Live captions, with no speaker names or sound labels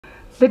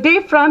the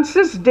day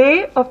Francis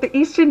Day of the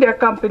East India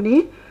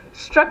Company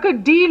struck a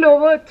deal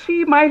over a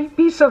 3-mile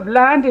piece of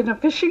land in a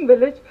fishing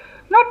village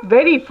not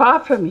very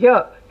far from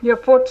here, near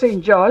Fort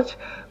St. George,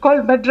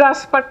 called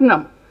Madras,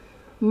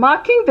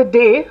 marking the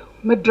day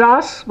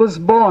Madras was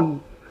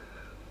born.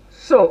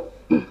 So,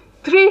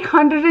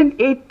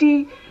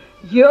 380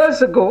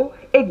 years ago,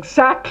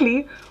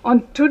 exactly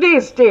on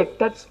today's date,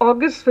 that's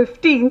August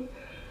 15th,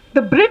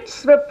 the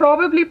Brits were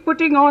probably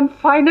putting on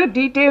finer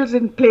details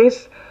in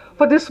place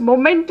for this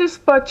momentous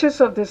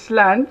purchase of this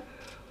land,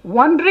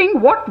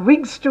 wondering what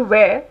wigs to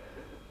wear,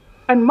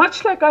 and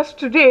much like us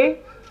today,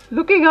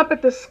 looking up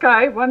at the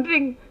sky,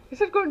 wondering,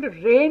 is it going to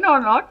rain or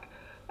not?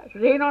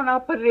 Rain on our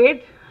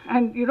parade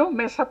and,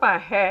 mess up our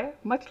hair,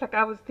 much like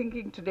I was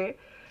thinking today,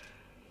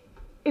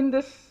 in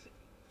this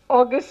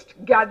August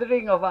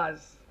gathering of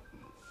ours.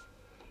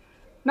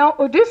 Now,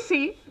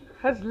 Odyssey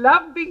has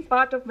loved being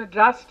part of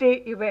Madras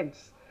Day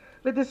events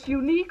with this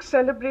unique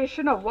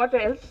celebration of what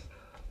else?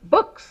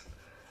 Books,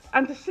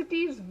 and the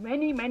city's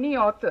many, many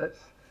authors.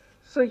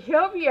 So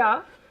here we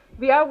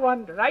have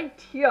one right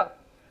here,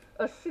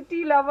 a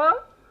city lover,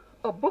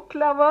 a book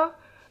lover,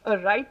 a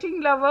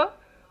writing lover,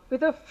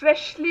 with a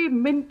freshly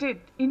minted,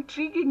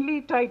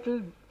 intriguingly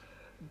titled,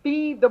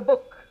 Be the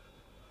Book.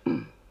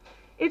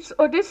 It's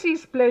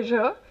Odyssey's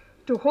pleasure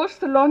to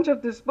host the launch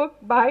of this book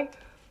by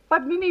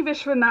Padmini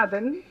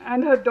Vishwanathan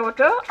and her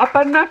daughter,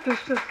 Aparna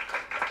Krishna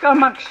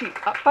Kamakshi.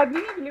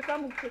 Padmini, will you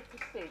come and take the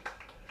stage?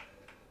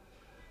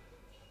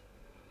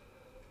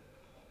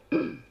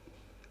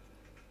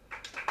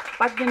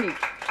 Padmini.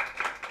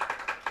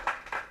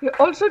 We're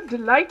also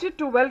delighted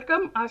to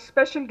welcome our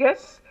special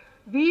guests,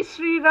 V.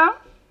 Sriram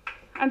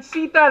and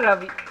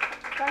Seetharaman.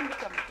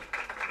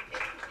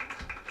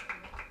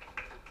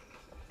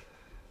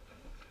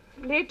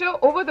 Later,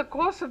 over the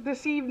course of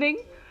this evening,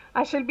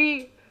 I shall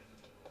be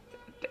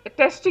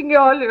testing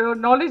your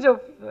knowledge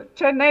of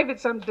Chennai with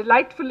some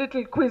delightful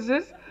little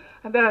quizzes,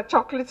 and there are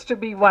chocolates to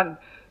be won.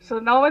 So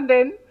now and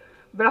then,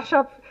 brush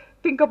up,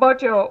 think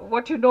about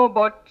what you know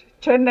about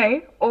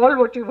Chennai, all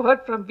what you've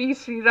heard from V.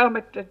 Sriram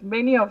at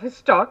many of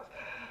his talks,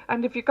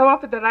 and if you come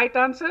up with the right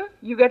answer,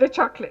 you get a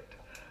chocolate.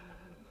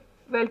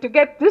 Well, to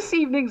get this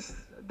evening's,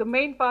 the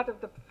main part of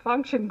the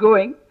function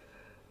going,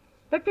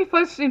 let me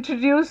first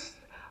introduce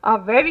our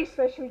very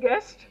special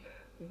guest,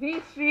 V.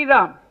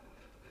 Sriram.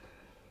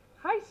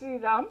 Hi,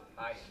 Sriram.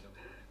 Hi.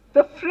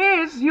 The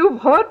phrase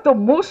you've heard the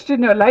most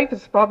in your life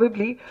is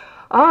probably,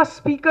 our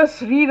speaker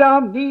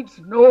Sriram needs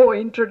no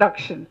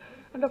introduction.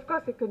 And of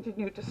course, they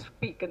continue to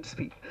speak and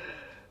speak.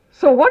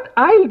 So what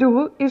I'll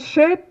do is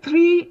share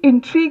 3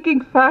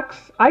 intriguing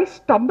facts I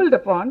stumbled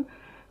upon,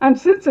 and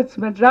since it's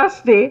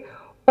Madras Day,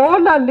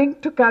 all are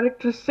linked to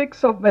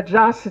characteristics of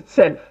Madras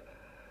itself.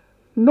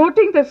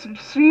 Noting that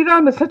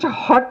Sriram is such a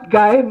hot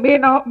guy may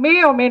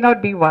or may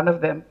not be one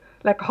of them,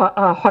 like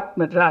hot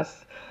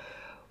Madras.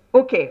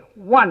 Okay,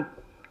 1.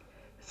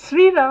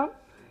 Sriram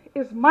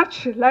is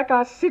much like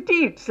our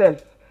city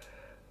itself,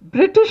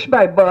 British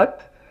by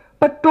birth,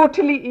 but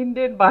totally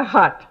Indian by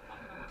heart.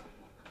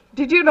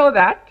 Did you know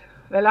that?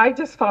 Well, I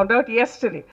just found out yesterday.